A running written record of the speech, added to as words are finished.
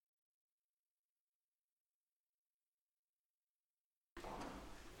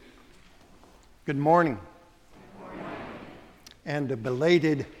Good morning. And a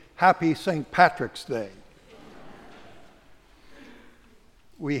belated happy St. Patrick's Day.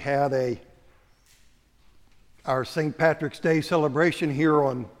 We had our St. Patrick's Day celebration here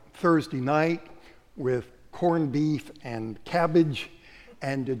on Thursday night with corned beef and cabbage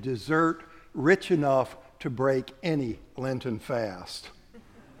and a dessert rich enough to break any Lenten fast.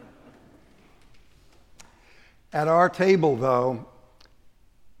 At our table, though,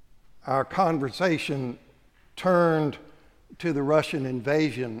 our conversation turned to the Russian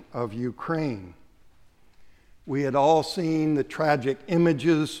invasion of Ukraine. We had all seen the tragic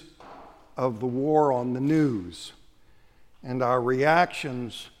images of the war on the news, and our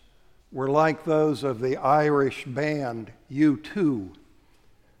reactions were like those of the Irish band U2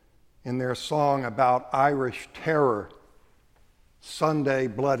 in their song about Irish terror, Sunday,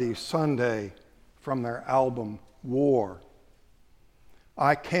 Bloody Sunday, from their album War.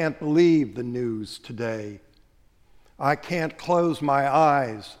 I can't believe the news today. I can't close my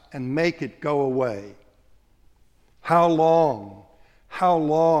eyes and make it go away. How long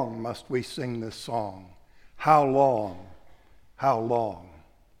must we sing this song? How long?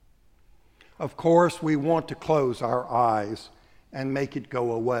 Of course, we want to close our eyes and make it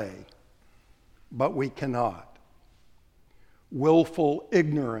go away, but we cannot. Willful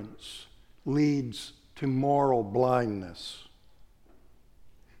ignorance leads to moral blindness.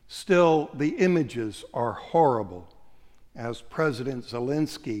 Still, the images are horrible, as President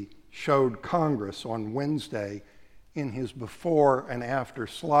Zelensky showed Congress on Wednesday in his before and after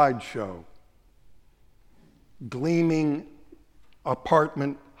slideshow. Gleaming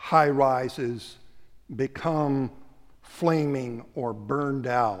apartment high-rises become flaming or burned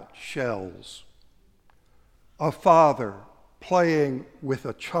out shells. A father playing with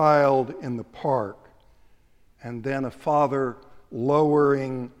a child in the park, and then a father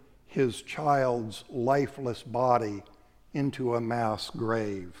lowering his child's lifeless body into a mass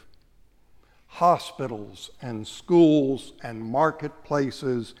grave. Hospitals and schools and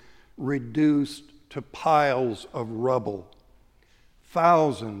marketplaces reduced to piles of rubble.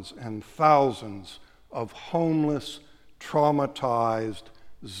 Thousands and thousands of homeless, traumatized,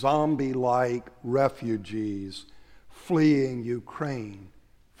 zombie-like refugees fleeing Ukraine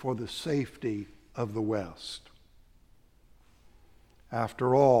for the safety of the West.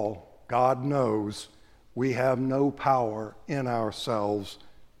 After all, God knows we have no power in ourselves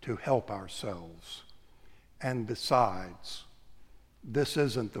to help ourselves. And besides, this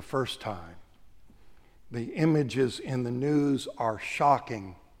isn't the first time. The images in the news are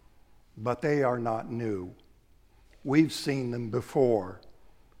shocking, but they are not new. We've seen them before,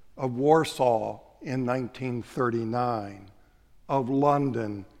 of Warsaw in 1939, of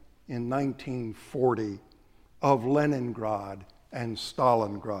London in 1940, of Leningrad and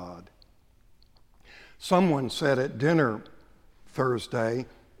Stalingrad. Someone said at dinner Thursday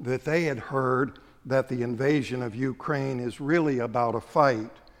that they had heard that the invasion of Ukraine is really about a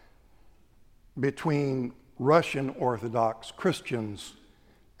fight between Russian Orthodox Christians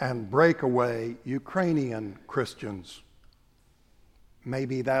and breakaway Ukrainian Christians.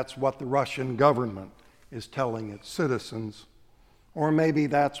 Maybe that's what the Russian government is telling its citizens, or maybe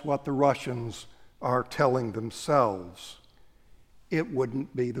that's what the Russians are telling themselves. It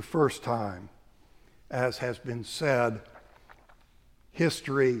wouldn't be the first time. As has been said,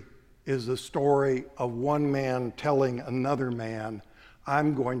 history is the story of one man telling another man,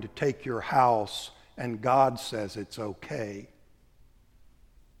 I'm going to take your house, and God says it's okay.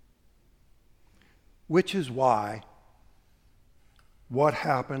 Which is why what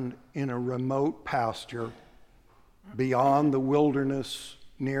happened in a remote pasture beyond the wilderness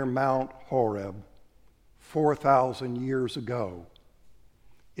near Mount Horeb 4,000 years ago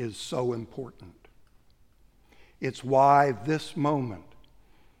is so important. It's why this moment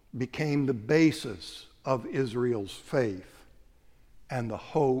became the basis of Israel's faith and the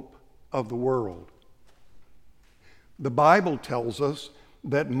hope of the world. The Bible tells us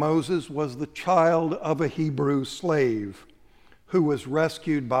that Moses was the child of a Hebrew slave who was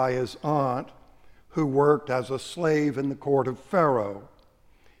rescued by his aunt, who worked as a slave in the court of Pharaoh.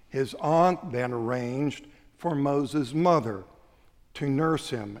 His aunt then arranged for Moses' mother to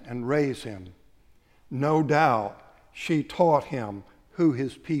nurse him and raise him. No doubt she taught him who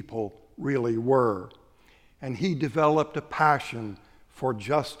his people really were, and he developed a passion for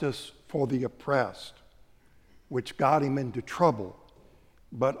justice for the oppressed, which got him into trouble,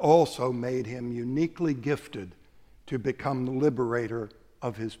 but also made him uniquely gifted to become the liberator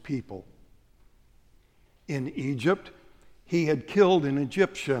of his people. In Egypt, he had killed an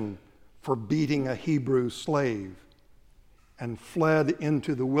Egyptian for beating a Hebrew slave and fled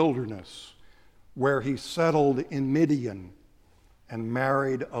into the wilderness, where he settled in Midian and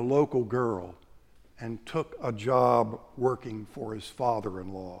married a local girl and took a job working for his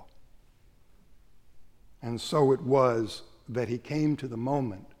father-in-law. And so it was that he came to the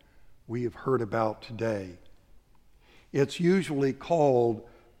moment we have heard about today. It's usually called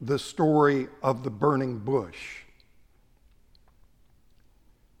the story of the burning bush.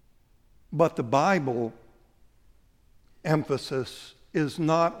 But the Bible emphasis is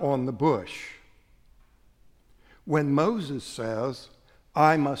not on the bush. When Moses says,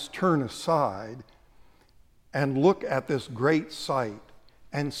 I must turn aside and look at this great sight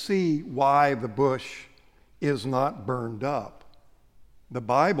and see why the bush is not burned up, the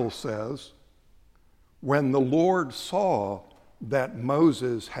Bible says, when the Lord saw that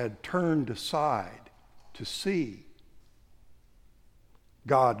Moses had turned aside to see,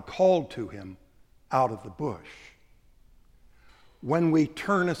 God called to him out of the bush. When we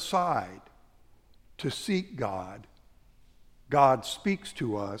turn aside to seek God, God speaks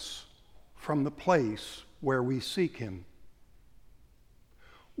to us from the place where we seek him.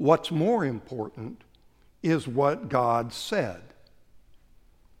 What's more important is what God said.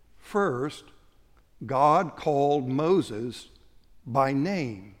 First, God called Moses by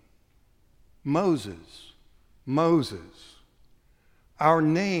name. Moses, Moses. Our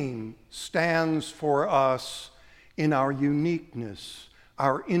name stands for us in our uniqueness,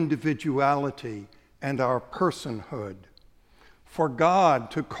 our individuality, and our personhood. For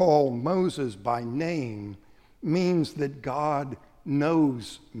God to call Moses by name means that God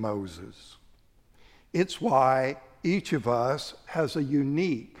knows Moses. It's why each of us has a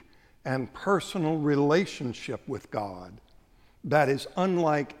unique and personal relationship with God that is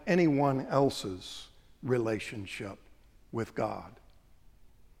unlike anyone else's relationship with God.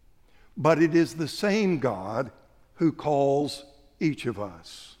 But it is the same God who calls each of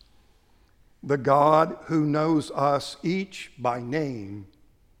us. The God who knows us each by name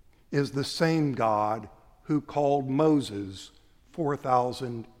is the same God who called Moses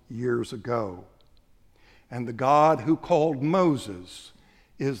 4,000 years ago. And the God who called Moses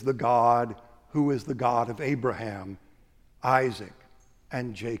is the God who is the God of Abraham, Isaac,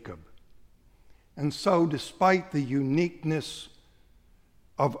 and Jacob. And so, despite the uniqueness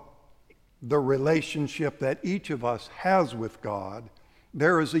of the relationship that each of us has with God,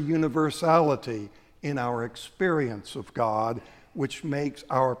 there is a universality in our experience of God, which makes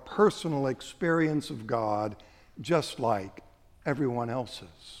our personal experience of God just like everyone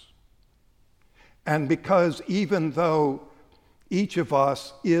else's. And because even though each of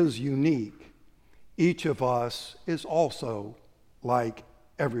us is unique, each of us is also like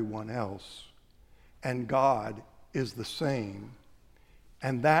everyone else. And God is the same.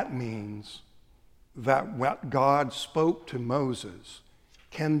 And that means that what God spoke to Moses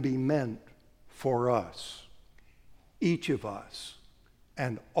can be meant for us, each of us,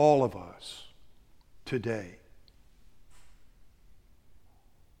 and all of us today.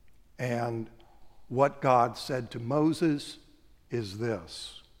 And what God said to Moses is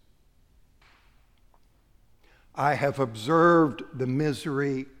this: I have observed the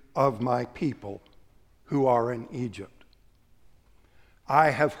misery of my people who are in Egypt.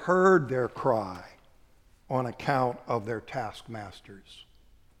 I have heard their cry on account of their taskmasters.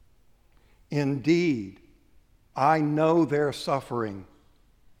 Indeed, I know their suffering,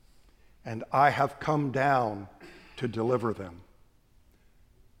 and I have come down to deliver them.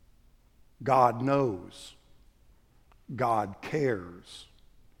 God knows. God cares.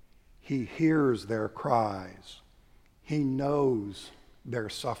 He hears their cries. He knows their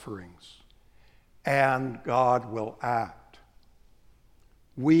sufferings. And God will act.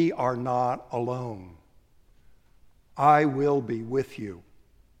 We are not alone. I will be with you.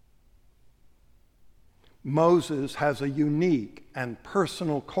 Moses has a unique and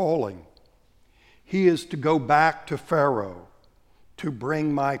personal calling. He is to go back to Pharaoh to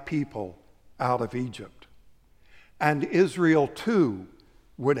bring my people out of Egypt. And Israel too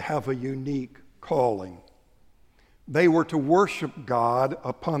would have a unique calling. They were to worship God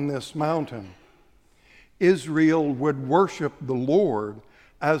upon this mountain. Israel would worship the Lord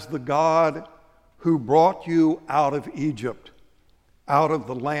as the God who brought you out of Egypt, out of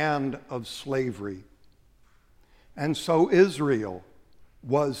the land of slavery. And so Israel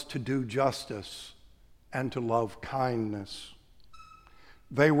was to do justice and to love kindness.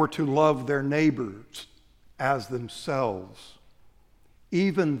 They were to love their neighbors as themselves,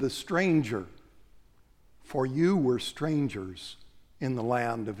 even the stranger, for you were strangers in the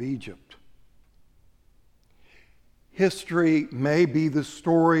land of Egypt. History may be the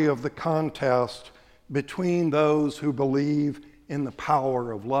story of the contest between those who believe in the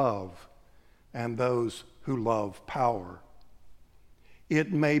power of love and those who love power.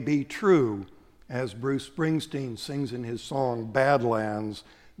 It may be true, as Bruce Springsteen sings in his song Badlands,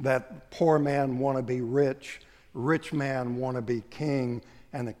 that poor man want to be rich man want to be king,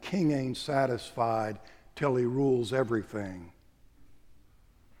 and the king ain't satisfied till he rules everything.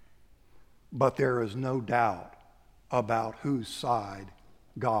 But there is no doubt about whose side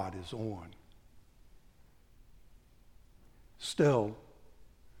God is on. Still,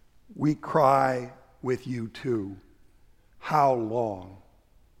 we cry with you too, how long?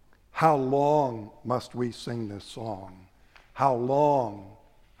 How long must we sing this song? How long?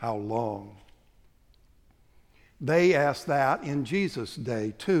 How long? They asked that in Jesus'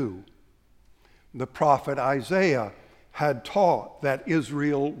 day too. The prophet Isaiah had taught that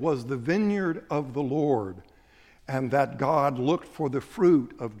Israel was the vineyard of the Lord, and that God looked for the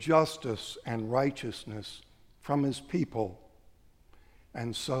fruit of justice and righteousness from his people.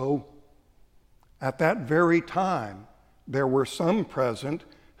 And so, at that very time, there were some present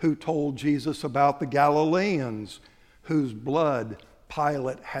who told Jesus about the Galileans whose blood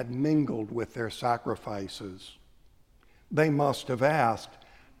Pilate had mingled with their sacrifices. They must have asked,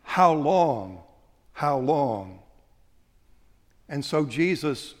 how long? How long? And so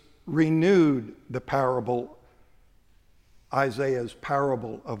Jesus renewed the parable, Isaiah's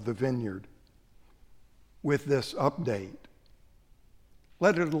parable of the vineyard, with this update.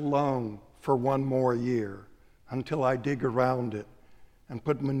 Let it alone for one more year until I dig around it and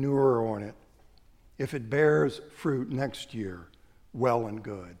put manure on it. If it bears fruit next year, well and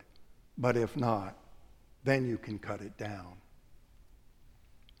good. But if not, then you can cut it down.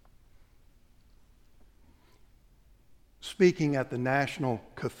 Speaking at the National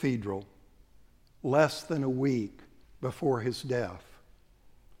Cathedral less than a week before his death,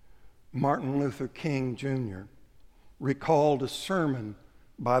 Martin Luther King Jr. recalled a sermon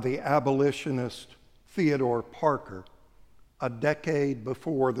by the abolitionist Theodore Parker a decade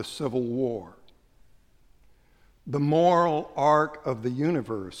before the Civil War. The moral arc of the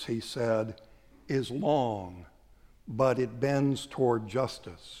universe, he said, is long, but it bends toward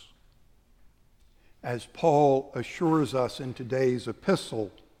justice. As Paul assures us in today's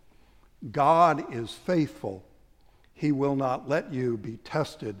epistle, God is faithful. He will not let you be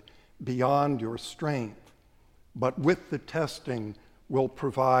tested beyond your strength, but with the testing will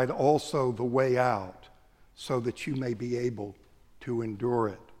provide also the way out so that you may be able to endure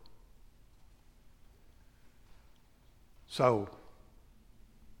it. So,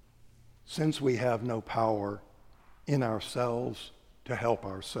 since we have no power in ourselves to help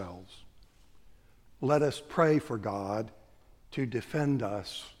ourselves, let us pray for God to defend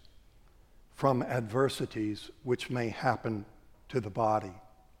us from adversities which may happen to the body.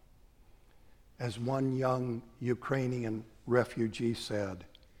 As one young Ukrainian refugee said,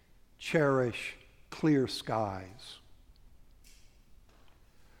 cherish clear skies.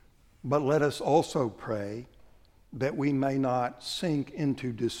 But let us also pray that we may not sink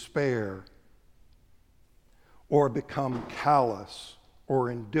into despair or become callous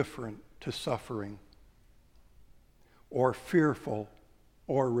or indifferent to suffering, or fearful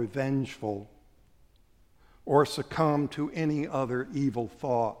or revengeful, or succumb to any other evil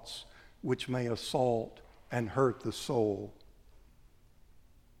thoughts which may assault and hurt the soul.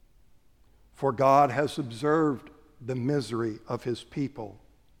 For God has observed the misery of his people.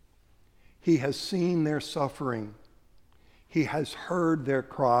 He has seen their suffering. He has heard their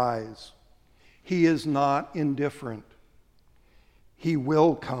cries. He is not indifferent. He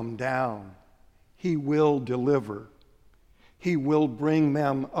will come down. He will deliver. He will bring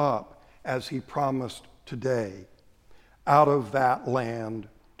them up, as he promised today, out of that land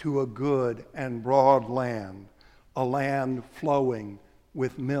to a good and broad land, a land flowing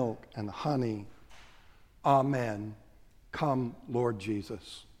with milk and honey. Amen. Come, Lord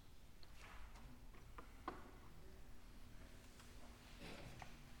Jesus.